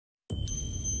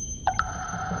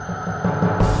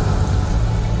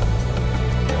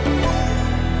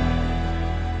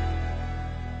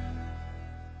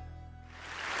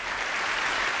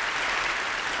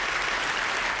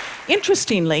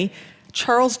Interestingly,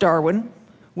 Charles Darwin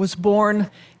was born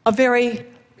a very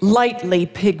lightly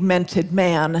pigmented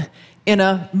man in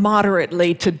a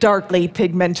moderately to darkly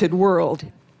pigmented world.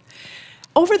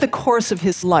 Over the course of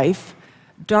his life,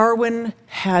 Darwin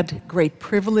had great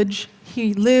privilege.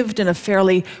 He lived in a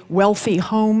fairly wealthy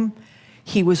home.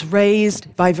 He was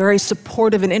raised by very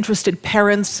supportive and interested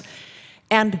parents.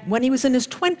 And when he was in his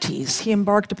 20s, he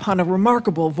embarked upon a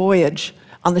remarkable voyage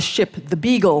on the ship the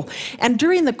Beagle. And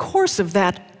during the course of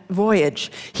that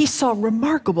voyage, he saw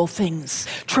remarkable things,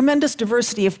 tremendous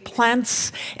diversity of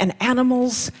plants and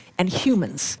animals and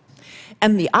humans.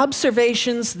 And the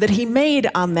observations that he made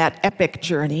on that epic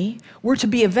journey were to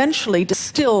be eventually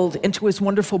distilled into his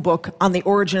wonderful book on the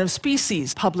origin of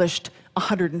species, published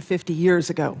 150 years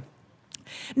ago.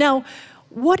 Now,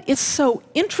 what is so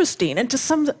interesting, and to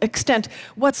some extent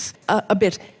what's a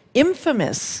bit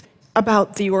infamous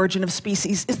about the origin of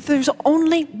species, is there's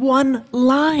only one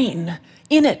line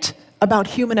in it about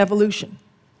human evolution.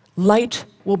 Light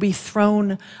will be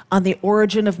thrown on the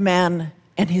origin of man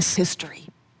and his history.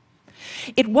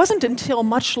 It wasn't until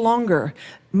much later,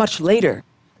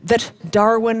 that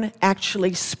Darwin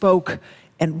actually spoke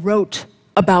and wrote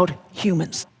about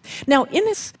humans. Now, in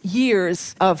his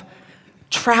years of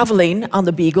traveling on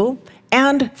the Beagle,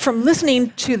 and from listening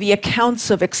to the accounts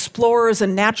of explorers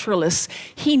and naturalists,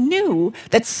 he knew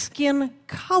that skin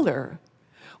color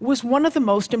was one of the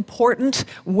most important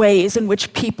ways in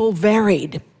which people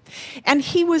varied. And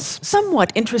he was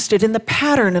somewhat interested in the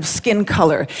pattern of skin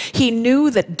color. He knew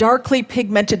that darkly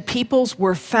pigmented peoples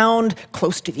were found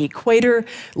close to the equator.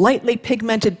 Lightly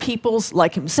pigmented peoples,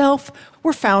 like himself,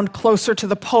 were found closer to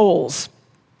the poles.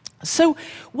 So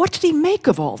what did he make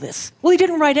of all this? Well, he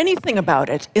didn't write anything about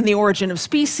it in The Origin of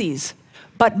Species.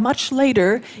 But much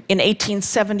later, in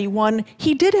 1871,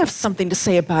 he did have something to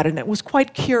say about it, and it was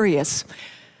quite curious.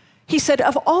 He said,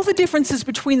 of all the differences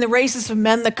between the races of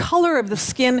men, the color of the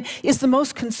skin is the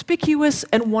most conspicuous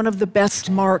and one of the best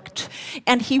marked.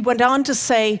 And he went on to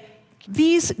say,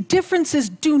 these differences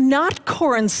do not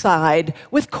coincide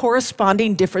with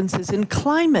corresponding differences in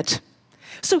climate.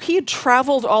 So he had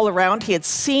traveled all around, he had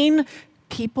seen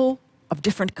people of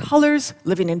different colors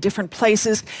living in different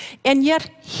places, and yet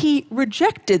he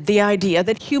rejected the idea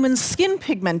that human skin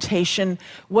pigmentation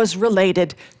was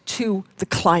related to the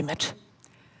climate.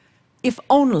 If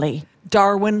only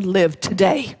Darwin lived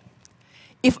today.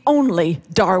 If only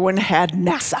Darwin had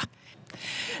NASA.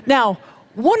 Now,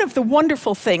 one of the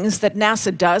wonderful things that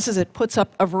NASA does is it puts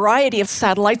up a variety of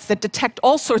satellites that detect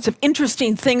all sorts of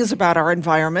interesting things about our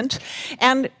environment.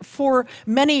 And for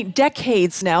many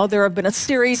decades now, there have been a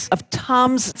series of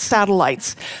TOMS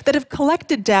satellites that have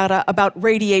collected data about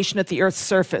radiation at the Earth's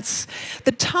surface.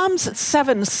 The TOMS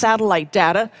 7 satellite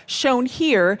data, shown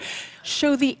here,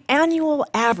 show the annual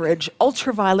average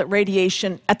ultraviolet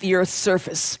radiation at the Earth's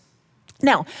surface.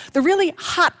 Now, the really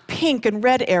hot pink and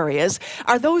red areas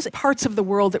are those parts of the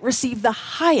world that receive the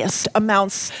highest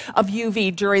amounts of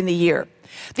UV during the year.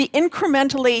 The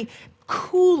incrementally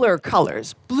cooler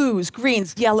colors, blues,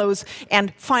 greens, yellows,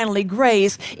 and finally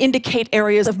grays, indicate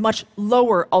areas of much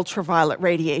lower ultraviolet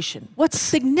radiation. What's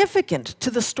significant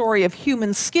to the story of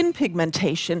human skin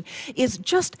pigmentation is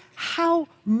just how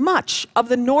much of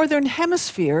the northern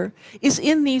hemisphere is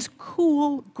in these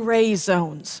cool gray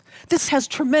zones. This has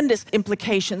tremendous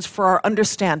implications for our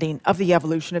understanding of the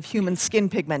evolution of human skin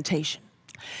pigmentation.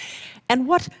 And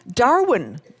what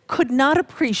Darwin could not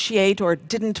appreciate, or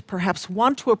didn't perhaps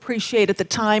want to appreciate at the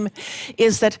time,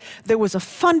 is that there was a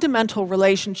fundamental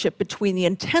relationship between the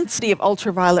intensity of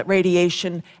ultraviolet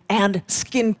radiation and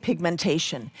skin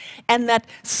pigmentation, and that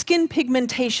skin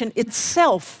pigmentation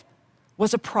itself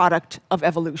was a product of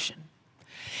evolution.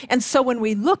 And so when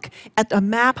we look at a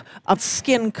map of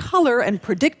skin color and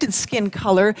predicted skin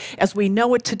color as we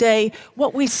know it today,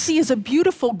 what we see is a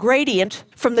beautiful gradient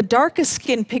from the darkest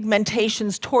skin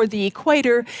pigmentations toward the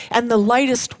equator and the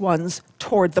lightest ones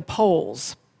toward the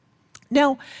poles.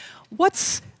 Now,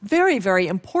 what's very, very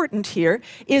important here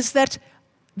is that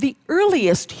the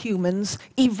earliest humans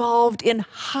evolved in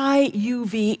high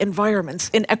UV environments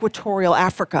in equatorial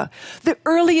Africa. The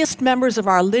earliest members of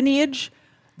our lineage,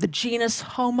 the genus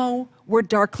Homo, were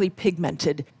darkly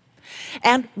pigmented.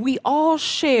 And we all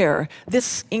share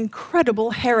this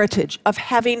incredible heritage of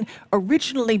having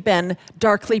originally been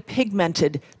darkly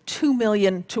pigmented 2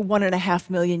 million to 1.5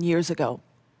 million years ago.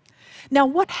 Now,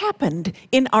 what happened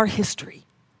in our history?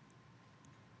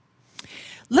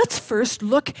 Let's first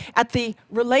look at the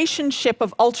relationship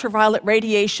of ultraviolet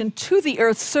radiation to the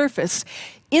Earth's surface.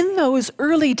 In those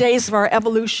early days of our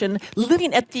evolution,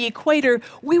 living at the equator,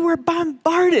 we were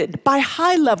bombarded by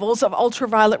high levels of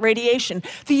ultraviolet radiation.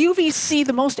 The UVC,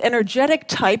 the most energetic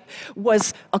type,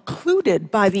 was occluded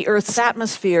by the Earth's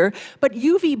atmosphere, but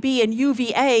UVB and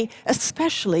UVA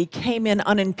especially came in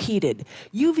unimpeded.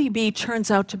 UVB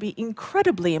turns out to be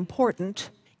incredibly important.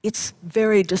 It's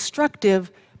very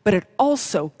destructive, but it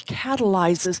also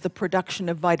catalyzes the production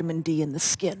of vitamin D in the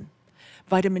skin.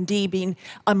 Vitamin D being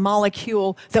a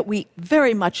molecule that we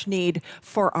very much need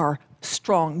for our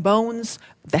strong bones,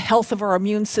 the health of our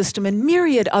immune system, and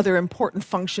myriad other important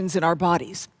functions in our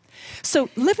bodies. So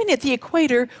living at the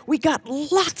equator, we got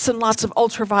lots and lots of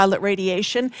ultraviolet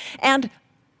radiation, and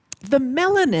the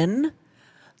melanin,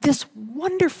 this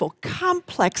wonderful,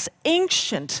 complex,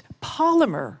 ancient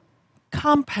polymer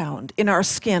compound in our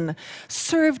skin,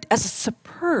 served as a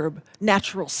superb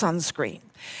natural sunscreen.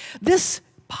 This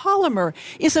polymer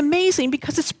is amazing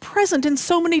because it's present in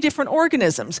so many different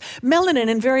organisms. Melanin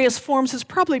in various forms has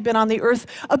probably been on the Earth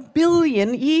 1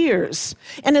 billion years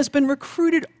and has been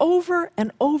recruited over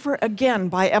and over again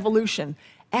by evolution,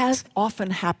 as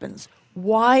often happens.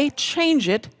 Why change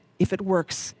it if it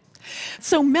works?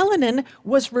 So melanin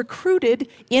was recruited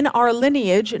in our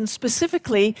lineage, and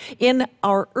specifically in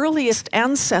our earliest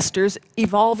ancestors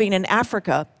evolving in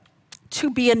Africa,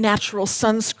 to be a natural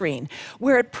sunscreen,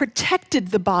 where it protected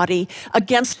the body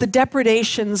against the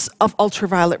depredations of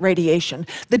ultraviolet radiation,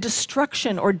 the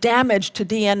destruction or damage to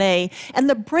DNA, and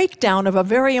the breakdown of a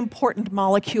very important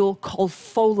molecule called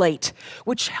folate,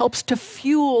 which helps to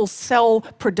fuel cell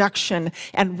production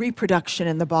and reproduction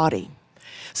in the body.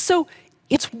 So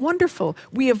it's wonderful.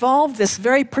 We evolved this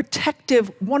very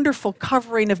protective, wonderful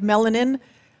covering of melanin,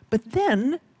 but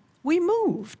then we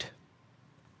moved.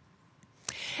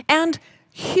 And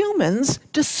humans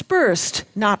dispersed,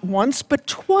 not once, but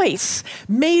twice,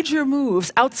 major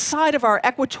moves outside of our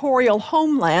equatorial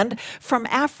homeland from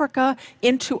Africa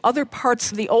into other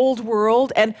parts of the Old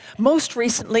World, and most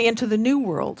recently into the New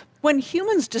World. When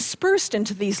humans dispersed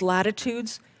into these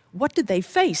latitudes, what did they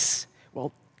face?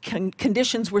 Well,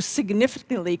 conditions were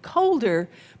significantly colder,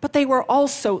 but they were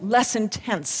also less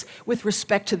intense with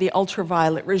respect to the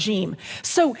ultraviolet regime.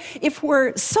 So if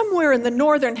we're somewhere in the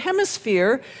northern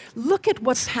hemisphere, look at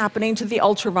what's happening to the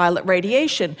ultraviolet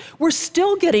radiation. We're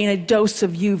still getting a dose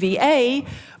of UVA,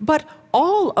 but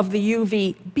all of the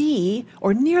UVB,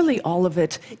 or nearly all of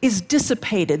it, is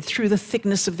dissipated through the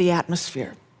thickness of the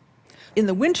atmosphere. In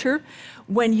the winter,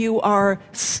 when you are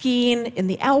skiing in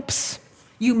the Alps,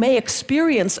 you may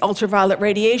experience ultraviolet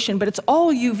radiation, but it's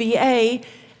all UVA,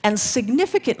 and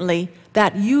significantly,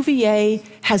 that UVA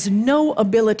has no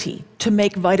ability to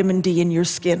make vitamin D in your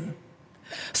skin.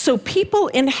 So people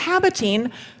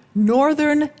inhabiting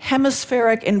northern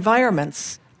hemispheric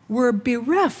environments were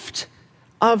bereft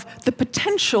of the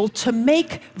potential to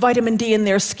make vitamin D in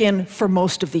their skin for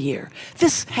most of the year.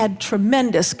 This had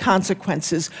tremendous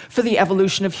consequences for the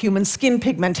evolution of human skin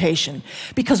pigmentation,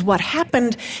 because what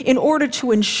happened, in order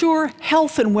to ensure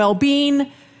health and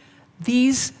well-being,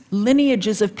 these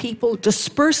lineages of people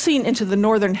dispersing into the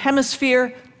northern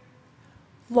hemisphere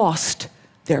lost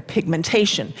their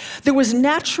pigmentation. There was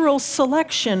natural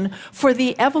selection for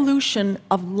the evolution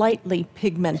of lightly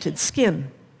pigmented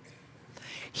skin.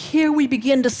 Here we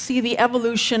begin to see the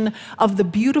evolution of the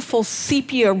beautiful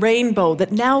sepia rainbow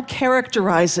that now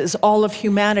characterizes all of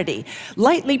humanity.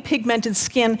 Lightly pigmented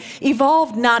skin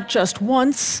evolved not just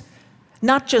once,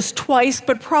 not just twice,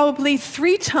 but probably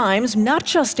 3 times, not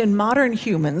just in modern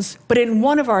humans, but in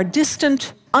one of our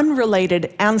distant,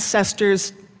 unrelated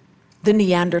ancestors, the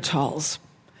Neanderthals.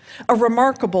 A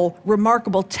remarkable,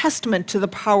 remarkable testament to the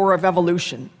power of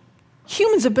evolution.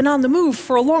 Humans have been on the move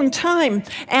for a long time,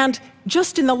 and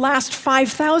just in the last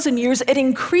 5,000 years, at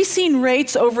increasing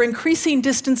rates over increasing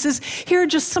distances, here are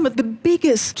just some of the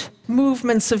biggest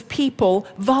movements of people,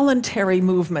 voluntary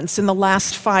movements in the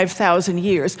last 5,000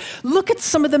 years. Look at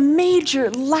some of the major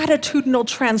latitudinal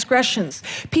transgressions,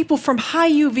 people from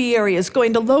high UV areas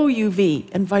going to low UV,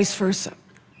 and vice versa.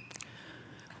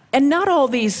 And not all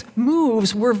these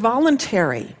moves were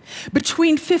voluntary.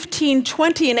 Between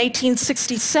 1520 and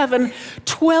 1867,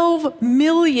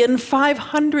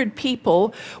 12,500,000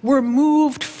 people were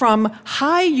moved from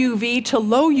high UV to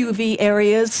low UV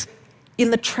areas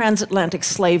in the transatlantic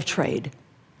slave trade.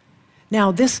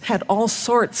 Now, this had all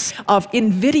sorts of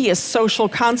invidious social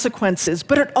consequences,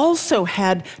 but it also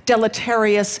had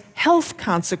deleterious health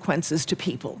consequences to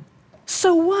people.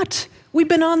 So what? We've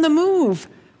been on the move.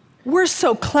 We're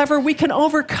so clever, we can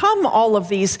overcome all of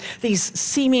these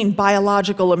seeming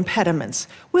biological impediments.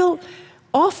 Well,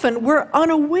 Often we're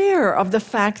unaware of the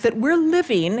fact that we're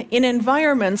living in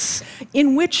environments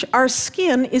in which our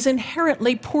skin is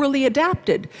inherently poorly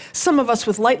adapted. Some of us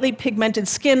with lightly pigmented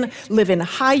skin live in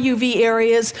high UV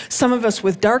areas. Some of us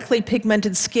with darkly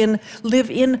pigmented skin live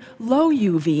in low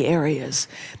UV areas.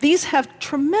 These have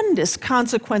tremendous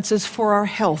consequences for our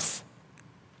health.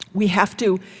 We have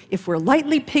to, if we're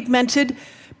lightly pigmented,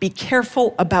 be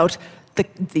careful about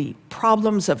the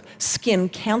problems of skin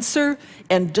cancer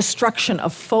and destruction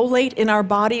of folate in our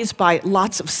bodies by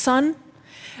lots of sun.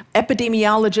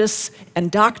 Epidemiologists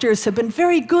and doctors have been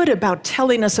very good about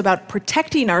telling us about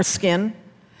protecting our skin.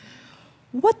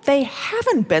 What they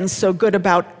haven't been so good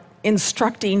about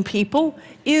instructing people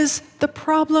is the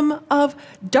problem of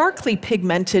darkly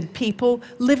pigmented people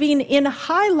living in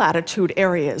high latitude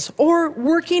areas or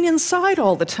working inside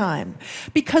all the time,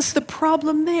 because the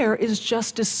problem there is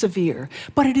just as severe,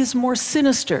 but it is more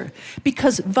sinister,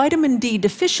 because vitamin D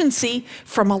deficiency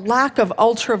from a lack of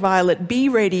ultraviolet B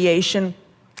radiation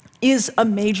is a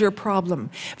major problem.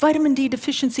 Vitamin D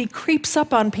deficiency creeps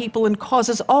up on people and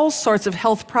causes all sorts of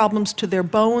health problems to their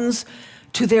bones,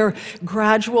 to their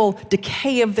gradual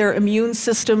decay of their immune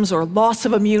systems or loss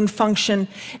of immune function,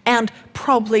 and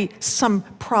probably some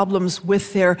problems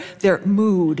with their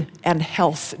mood and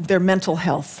health, their mental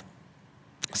health.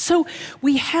 So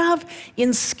we have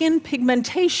in skin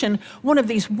pigmentation one of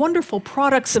these wonderful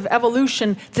products of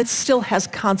evolution that still has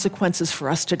consequences for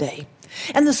us today.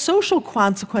 And the social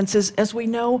consequences, as we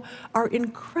know, are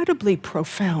incredibly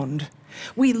profound.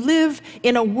 We live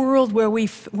in a world where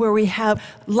we have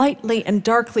lightly and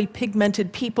darkly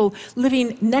pigmented people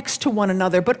living next to one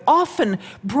another, but often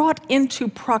brought into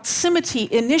proximity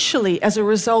initially as a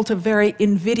result of very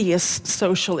invidious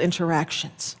social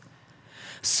interactions.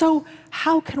 So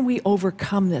how can we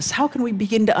overcome this? How can we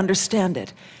begin to understand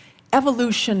it?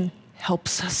 Evolution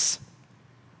helps us.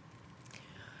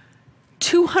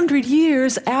 200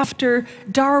 years after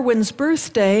Darwin's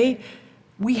birthday,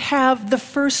 we have the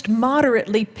first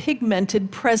moderately pigmented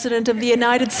president of the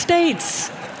United States.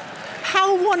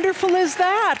 How wonderful is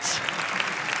that?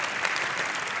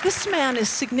 This man is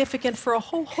significant for a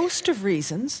whole host of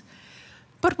reasons,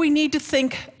 but we need to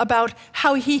think about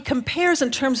how he compares in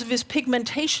terms of his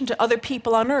pigmentation to other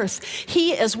people on Earth.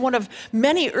 He, as one of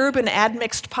many urban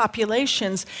admixed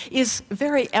populations, is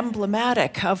very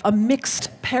emblematic of a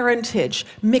mixed parentage,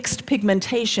 mixed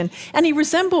pigmentation, and he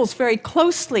resembles very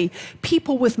closely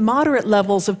people with moderate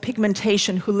levels of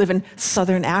pigmentation who live in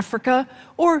Southern Africa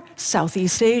or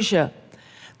Southeast Asia.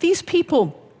 These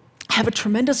people have a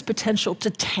tremendous potential to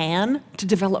tan, to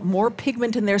develop more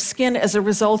pigment in their skin as a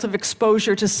result of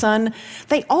exposure to sun.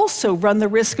 They also run the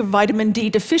risk of vitamin D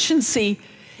deficiency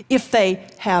if they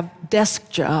have desk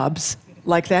jobs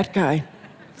like that guy.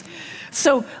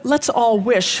 So let's all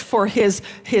wish for his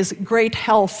great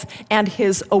health and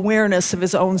his awareness of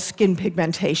his own skin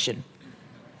pigmentation.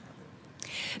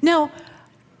 Now,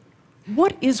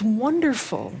 what is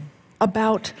wonderful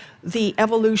about the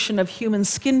evolution of human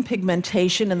skin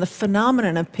pigmentation and the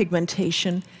phenomenon of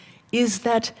pigmentation is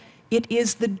that it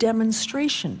is the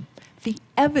demonstration, the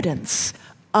evidence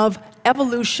of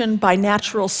evolution by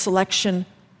natural selection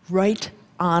right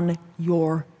on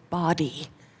your body.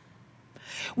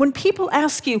 When people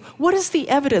ask you, what is the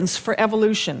evidence for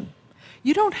evolution?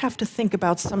 You don't have to think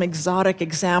about some exotic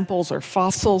examples or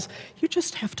fossils. You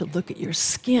just have to look at your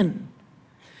skin.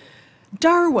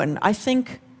 Darwin, I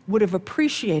think, would have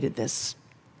appreciated this,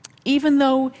 even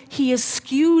though he has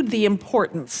skewed the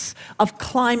importance of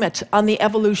climate on the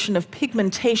evolution of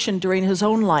pigmentation during his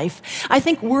own life. I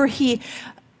think were he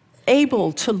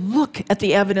able to look at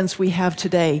the evidence we have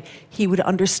today, he would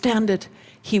understand it,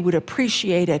 he would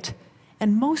appreciate it,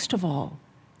 and most of all,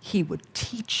 he would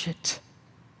teach it.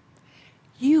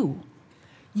 You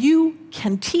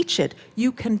can teach it,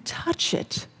 you can touch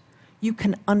it, you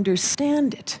can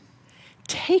understand it.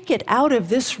 Take it out of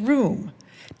this room,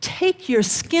 take your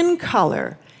skin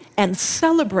color and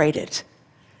celebrate it.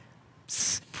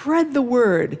 Spread the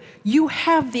word. You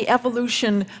have the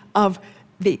evolution of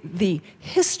the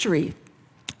history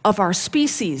of our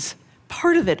species,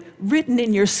 part of it written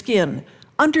in your skin.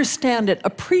 Understand it,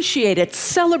 appreciate it,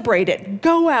 celebrate it,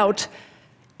 go out.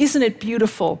 Isn't it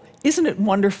beautiful? Isn't it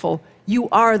wonderful? You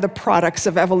are the products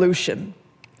of evolution.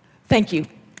 Thank you.